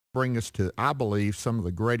bring us to, I believe, some of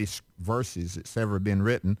the greatest verses that's ever been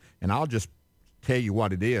written. And I'll just tell you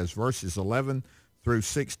what it is. Verses 11 through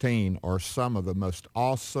 16 are some of the most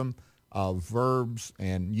awesome verbs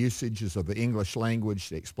and usages of the English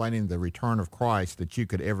language explaining the return of Christ that you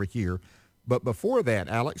could ever hear. But before that,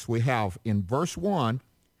 Alex, we have in verse 1,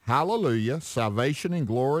 hallelujah, salvation and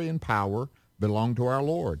glory and power belong to our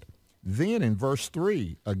Lord. Then in verse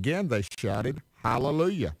 3, again they shouted,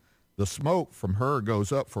 hallelujah. The smoke from her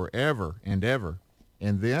goes up forever and ever.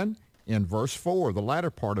 And then in verse 4, the latter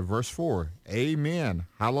part of verse 4, amen,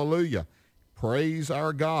 hallelujah. Praise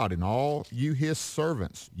our God and all you his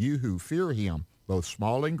servants, you who fear him, both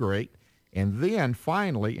small and great. And then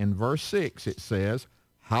finally in verse 6 it says,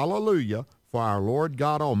 hallelujah, for our Lord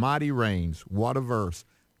God Almighty reigns. What a verse.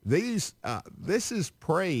 This is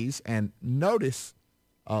praise, and notice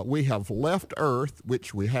we have left earth,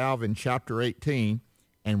 which we have in chapter 18,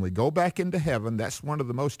 and we go back into heaven. That's one of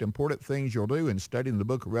the most important things you'll do in studying the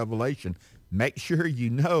book of Revelation. Make sure you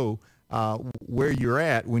know where you're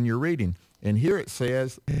at when you're reading. And here it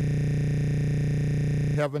says,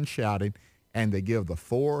 heaven shouting, and they give the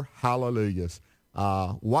 4 hallelujahs.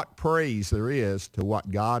 What praise there is to what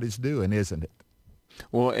God is doing, isn't it?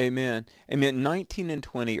 Well, amen. Amen. 19 and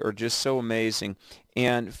 20 are just so amazing.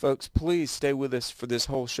 And folks, please stay with us for this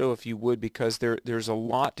whole show if you would, because there's a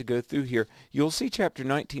lot to go through here. You'll see chapter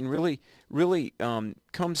 19 really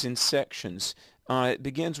comes in sections. It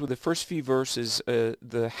begins with the first few verses.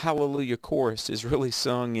 The Hallelujah chorus is really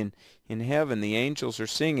sung in heaven. The angels are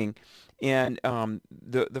singing. And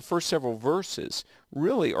the first several verses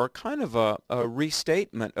really are kind of a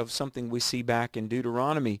restatement of something we see back in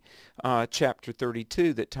Deuteronomy chapter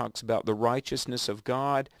 32 that talks about the righteousness of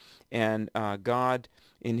God, and God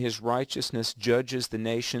in his righteousness judges the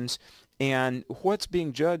nations. And what's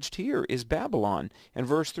being judged here is Babylon. And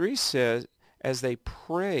verse 3 says, as they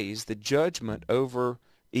praise the judgment over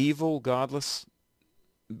evil, godless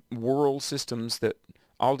world systems that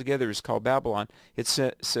altogether is called Babylon, it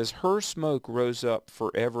says her smoke rose up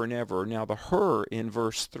forever and ever. Now the her in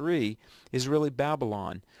verse 3 is really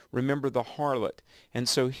Babylon. Remember the harlot. And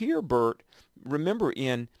so here, Bert, remember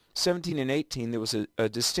in 17 and 18 there was a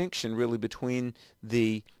distinction really between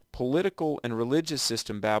the political and religious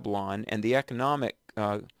system Babylon and the economic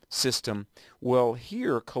system. Well,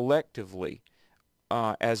 here collectively,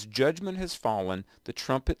 as judgment has fallen, the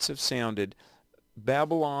trumpets have sounded,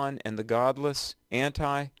 Babylon and the godless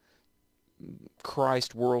anti-Christ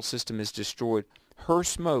world system is destroyed. Her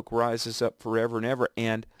smoke rises up forever and ever,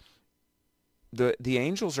 and the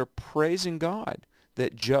angels are praising God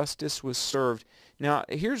that justice was served. Now,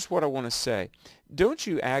 here's what I want to say. Don't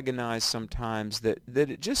you agonize sometimes that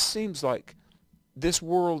it just seems like this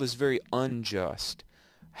world is very unjust?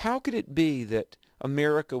 How could it be that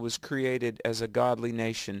America was created as a godly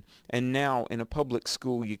nation, and now in a public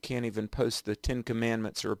school you can't even post the Ten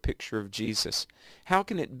Commandments or a picture of Jesus? How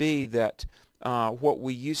can it be that what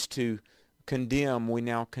we used to condemn, we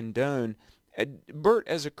now condone? Bert,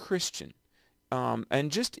 as a Christian,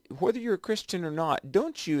 and just whether you're a Christian or not,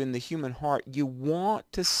 don't you in the human heart, you want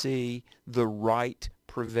to see the right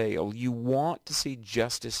prevail. You want to see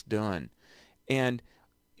justice done. And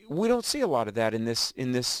we don't see a lot of that in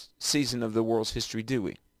this season of the world's history, do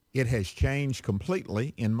we? It has changed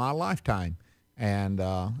completely in my lifetime. And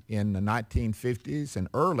in the 1950s and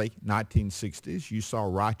early 1960s, you saw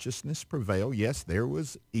righteousness prevail. Yes, there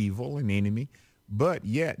was evil and enemy, but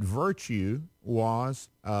yet virtue was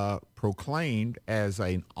proclaimed as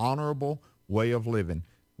an honorable way of living.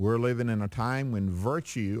 We're living in a time when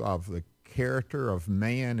virtue of the character of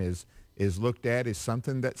man is looked at as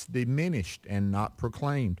something that's diminished and not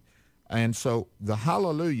proclaimed. And so the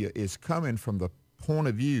hallelujah is coming from the point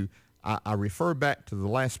of view. I refer back to the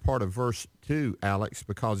last part of verse 2, Alex,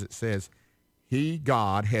 because it says, he,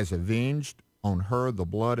 God, has avenged on her the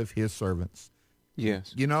blood of his servants.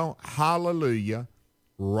 Yes. You know, hallelujah,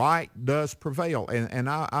 right does prevail. And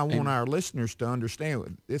I want our listeners to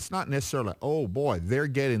understand, it's not necessarily, oh, boy, they're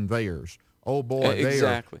getting theirs. Oh, boy,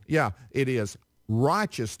 exactly. Yeah, it is.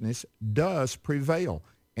 Righteousness does prevail.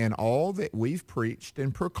 And all that we've preached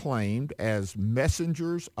and proclaimed as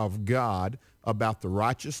messengers of God about the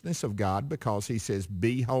righteousness of God, because he says,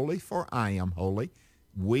 be holy for I am holy,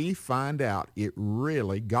 we find out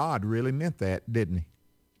God really meant that, didn't he?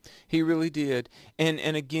 He really did. And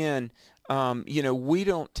again, we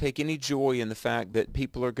don't take any joy in the fact that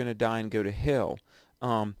people are going to die and go to hell.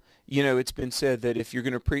 It's been said that if you're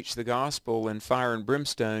going to preach the gospel in fire and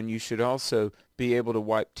brimstone, you should also be able to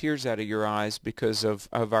wipe tears out of your eyes because of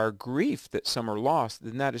our grief that some are lost.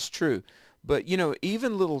 Then that is true. But,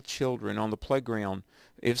 even little children on the playground,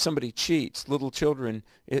 If somebody cheats, little children,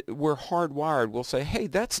 we're hardwired. We'll say, hey,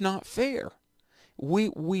 that's not fair.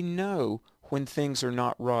 We know when things are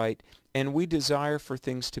not right, and we desire for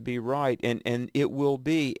things to be right, and it will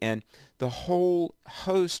be. And the whole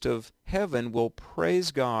host of heaven will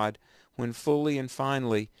praise God when fully and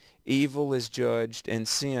finally evil is judged and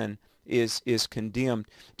sin is condemned.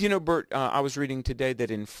 Do you know, Bert, I was reading today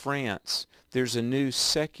that in France, there's a new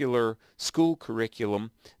secular school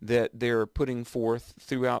curriculum that they're putting forth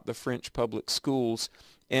throughout the French public schools,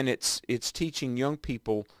 and it's teaching young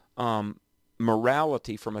people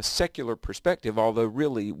morality from a secular perspective, although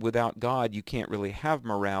really without God you can't really have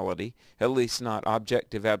morality, at least not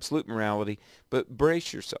objective, absolute morality. But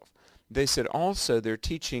brace yourself. They said also they're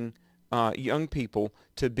teaching young people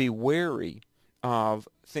to be wary of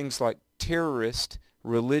things like terrorist,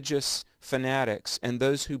 religious fanatics, and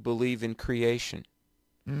those who believe in creation.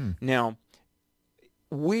 Now,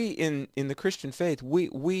 we in the Christian faith,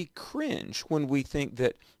 we cringe when we think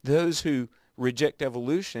that those who reject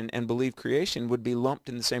evolution and believe creation would be lumped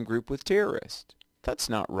in the same group with terrorists. That's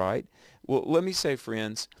not right. Well, let me say,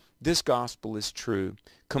 friends, this gospel is true.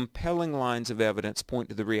 Compelling lines of evidence point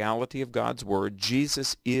to the reality of God's word.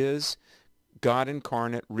 Jesus is God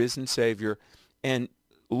incarnate, risen Savior, and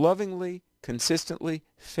lovingly, consistently,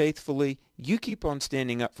 faithfully, you keep on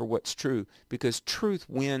standing up for what's true, because truth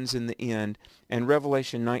wins in the end, and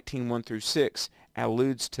Revelation 19:1 through 6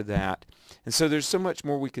 alludes to that. And so there's so much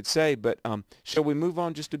more we could say, but shall we move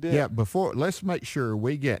on just a bit? Yeah, let's make sure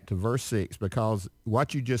we get to verse 6, because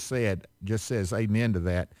what you just said just says amen to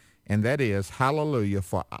that, and that is, hallelujah,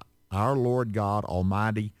 for our Lord God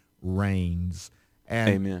Almighty reigns. And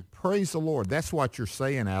amen. Praise the Lord. That's what you're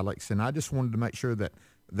saying, Alex, and I just wanted to make sure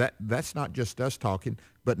that's not just us talking,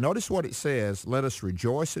 but notice what it says, let us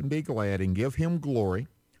rejoice and be glad and give him glory,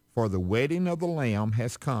 for the wedding of the Lamb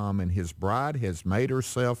has come, and his bride has made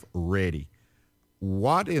herself ready.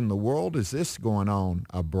 What in the world is this going on?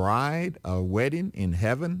 A bride, a wedding in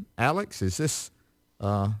heaven? Alex, is this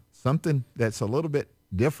something that's a little bit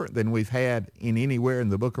different than we've had in anywhere in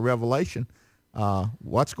the book of Revelation?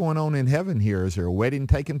 What's going on in heaven here? Is there a wedding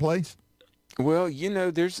taking place? Well, you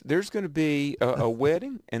know, there's going to be a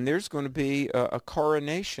wedding, and there's going to be a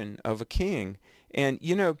coronation of a king. And,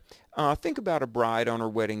 you know, think about a bride on her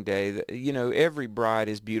wedding day. You know, every bride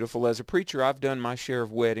is beautiful. As a preacher, I've done my share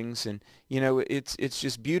of weddings, and, you know, it's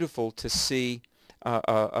just beautiful to see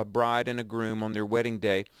a bride and a groom on their wedding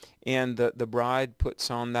day. And the bride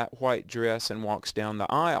puts on that white dress and walks down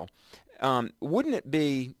the aisle. Wouldn't it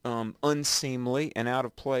be unseemly and out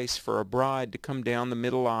of place for a bride to come down the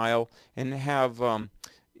middle aisle and have,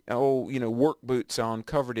 work boots on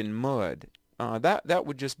covered in mud? That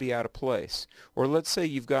would just be out of place. Or let's say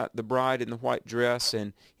you've got the bride in the white dress,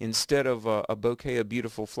 and instead of a bouquet of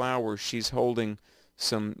beautiful flowers, she's holding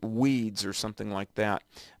some weeds or something like that.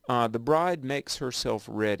 The bride makes herself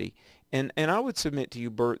ready. And I would submit to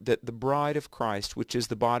you, Bert, that the bride of Christ, which is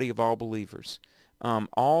the body of all believers,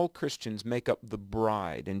 all Christians make up the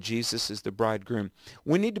bride, and Jesus is the bridegroom.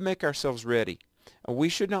 We need to make ourselves ready. We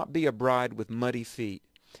should not be a bride with muddy feet.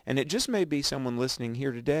 And it just may be someone listening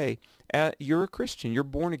here today. You're a Christian. You're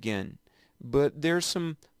born again. But there's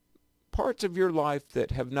some parts of your life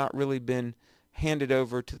that have not really been handed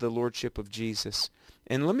over to the Lordship of Jesus.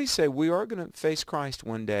 And let me say, we are going to face Christ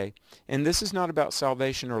one day. And this is not about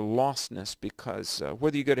salvation or lostness, because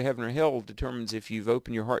whether you go to heaven or hell determines if you've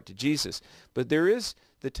opened your heart to Jesus. But there is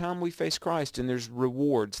the time we face Christ, and there's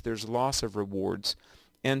rewards. There's loss of rewards.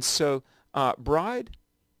 And so, bride,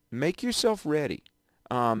 make yourself ready.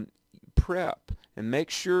 Prep and make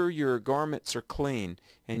sure your garments are clean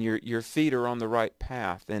and your feet are on the right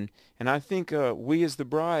path. And I think we as the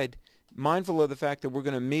bride, mindful of the fact that we're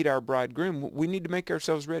going to meet our bridegroom, we need to make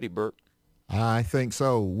ourselves ready, Bert. I think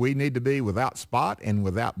so. We need to be without spot and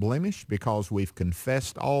without blemish, because we've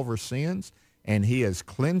confessed all of our sins, and he has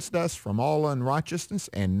cleansed us from all unrighteousness,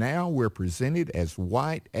 and now we're presented as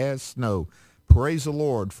white as snow. Praise the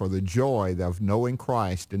Lord for the joy of knowing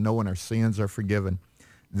Christ and knowing our sins are forgiven.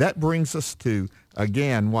 That brings us to,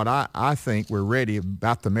 again, what I think we're ready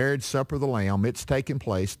about, the marriage supper of the Lamb. It's taking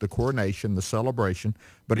place, the coronation, the celebration.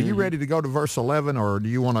 But are you ready to go to verse 11, or do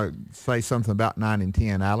you want to say something about 9 and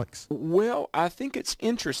 10, Alex? Well, I think it's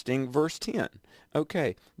interesting, verse 10.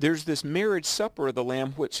 Okay, there's this marriage supper of the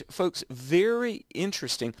Lamb, which, folks, very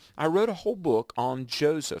interesting. I wrote a whole book on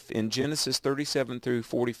Joseph in Genesis 37 through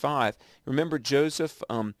 45. Remember Joseph?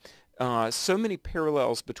 So many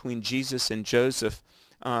parallels between Jesus and Joseph.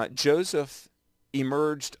 Joseph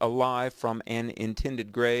emerged alive from an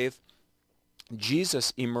intended grave.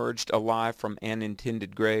 Jesus emerged alive from an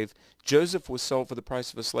intended grave. Joseph was sold for the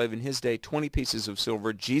price of a slave in his day, 20 pieces of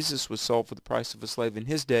silver. Jesus was sold for the price of a slave in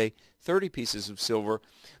his day, 30 pieces of silver.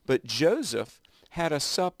 But Joseph had a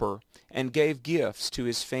supper and gave gifts to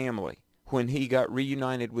his family when he got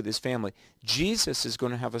reunited with his family. Jesus is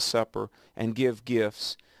going to have a supper and give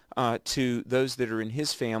gifts to those that are in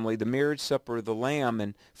his family, the marriage supper of the Lamb.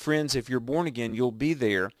 And friends, if you're born again, you'll be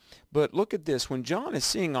there. But look at this. When John is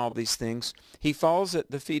seeing all these things, he falls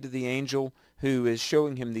at the feet of the angel who is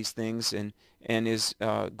showing him these things and is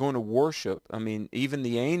going to worship. I mean, even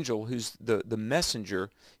the angel who's the messenger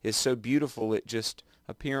is so beautiful, it just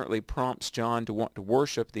apparently prompts John to want to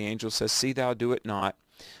worship. The angel says, "See thou do it not."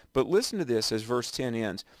 But listen to this as verse 10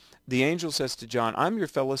 ends. The angel says to John, "I'm your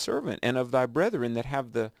fellow servant, and of thy brethren that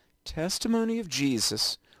have the testimony of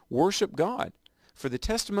Jesus, worship God. For the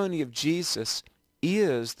testimony of Jesus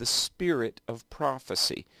is the spirit of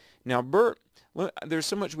prophecy." Now, Bert, there's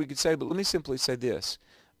so much we could say, but let me simply say this.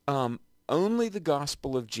 Only the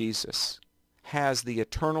gospel of Jesus has the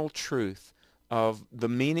eternal truth of the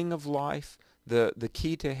meaning of life, the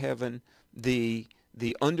key to heaven, the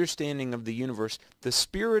understanding of the universe, the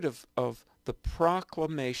spirit of the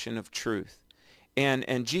proclamation of truth.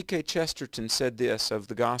 And G.K. Chesterton said this of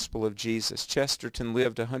the gospel of Jesus. Chesterton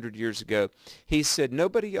lived 100 years ago. He said,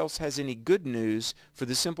 "Nobody else has any good news for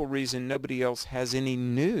the simple reason nobody else has any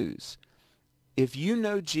news." If you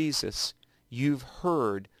know Jesus, you've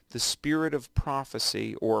heard the spirit of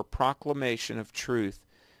prophecy or proclamation of truth.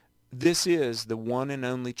 This is the one and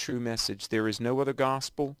only true message. There is no other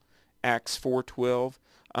gospel. Acts 4:12.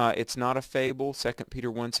 It's not a fable. 2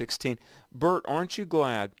 Peter 1:16. Bert, aren't you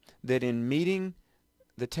glad that in meeting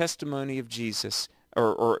the testimony of Jesus,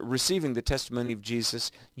 or receiving the testimony of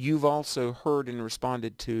Jesus, you've also heard and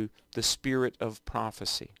responded to the spirit of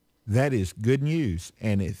prophecy? That is good news.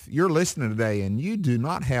 And if you're listening today and you do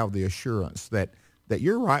not have the assurance that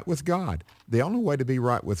you're right with God, the only way to be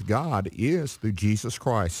right with God is through Jesus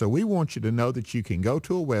Christ. So we want you to know that you can go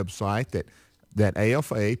to a website that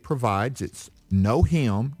AFA provides. It's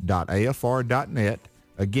knowhim.afr.net.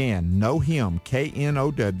 Again, knowhim,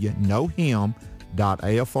 K-N-O-W,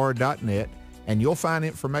 knowhim.afr.net. And you'll find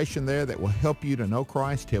information there that will help you to know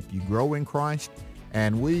Christ, help you grow in Christ.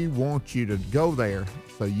 And we want you to go there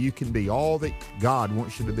so you can be all that God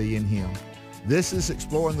wants you to be in him. This is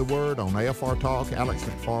Exploring the Word on AFR Talk. Alex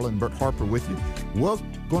McFarland, Bert Harper with you. We're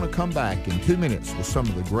going to come back in 2 minutes with some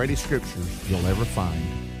of the greatest scriptures you'll ever find.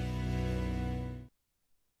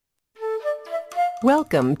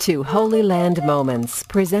 Welcome to Holy Land Moments,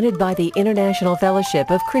 presented by the International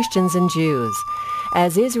Fellowship of Christians and Jews.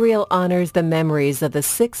 As Israel honors the memories of the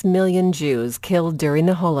 6 million Jews killed during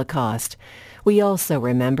the Holocaust, we also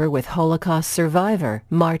remember with Holocaust survivor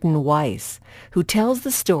Martin Weiss, who tells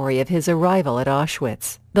the story of his arrival at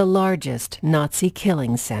Auschwitz, the largest Nazi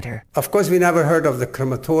killing center. Of course, we never heard of the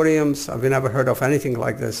crematoriums. We never heard of anything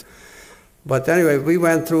like this. But anyway, we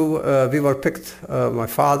went through, we were picked, my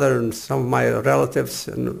father and some of my relatives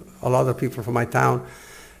and a lot of people from my town.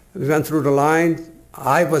 We went through the line.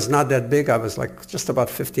 I was not that big. I was like just about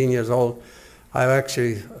 15 years old. I was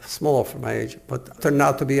actually small for my age. But it turned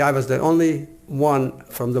out to be I was the only one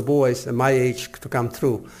from the boys at my age to come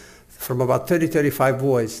through. From about 30, 35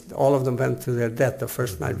 boys, all of them went to their death the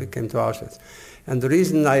first night we came to Auschwitz. And the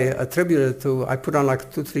reason I attributed it to, I put on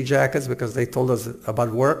like 2-3 jackets because they told us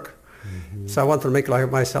about work. Mm-hmm. So I wanted to make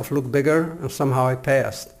myself look bigger, and somehow I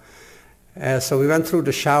passed. So we went through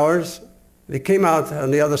the showers. They came out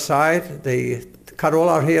on the other side. They cut all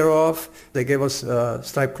our hair off. They gave us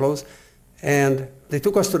striped clothes. And they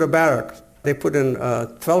took us to the barrack. They put in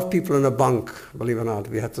 12 people in a bunk, believe it or not.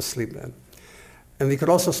 We had to sleep then. And we could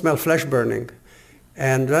also smell flesh burning.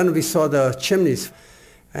 And then we saw the chimneys.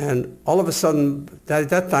 And all of a sudden, at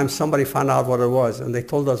that time, somebody found out what it was, and they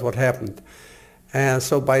told us what happened. And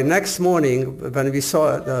so by next morning, when we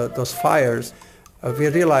saw those fires, we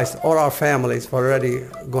realized all our families were already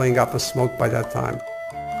going up in smoke by that time.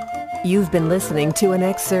 You've been listening to an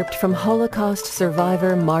excerpt from Holocaust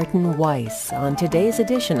survivor Martin Weiss on today's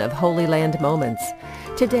edition of Holy Land Moments.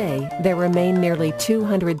 Today, there remain nearly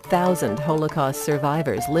 200,000 Holocaust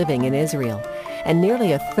survivors living in Israel, and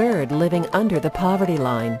nearly a third living under the poverty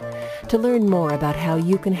line. To learn more about how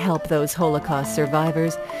you can help those Holocaust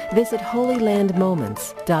survivors, visit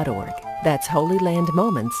holylandmoments.org. That's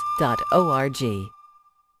holylandmoments.org.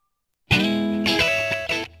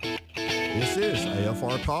 This is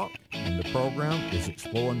AFR Talk, and the program is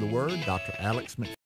Exploring the Word. Dr. Alex McFarland.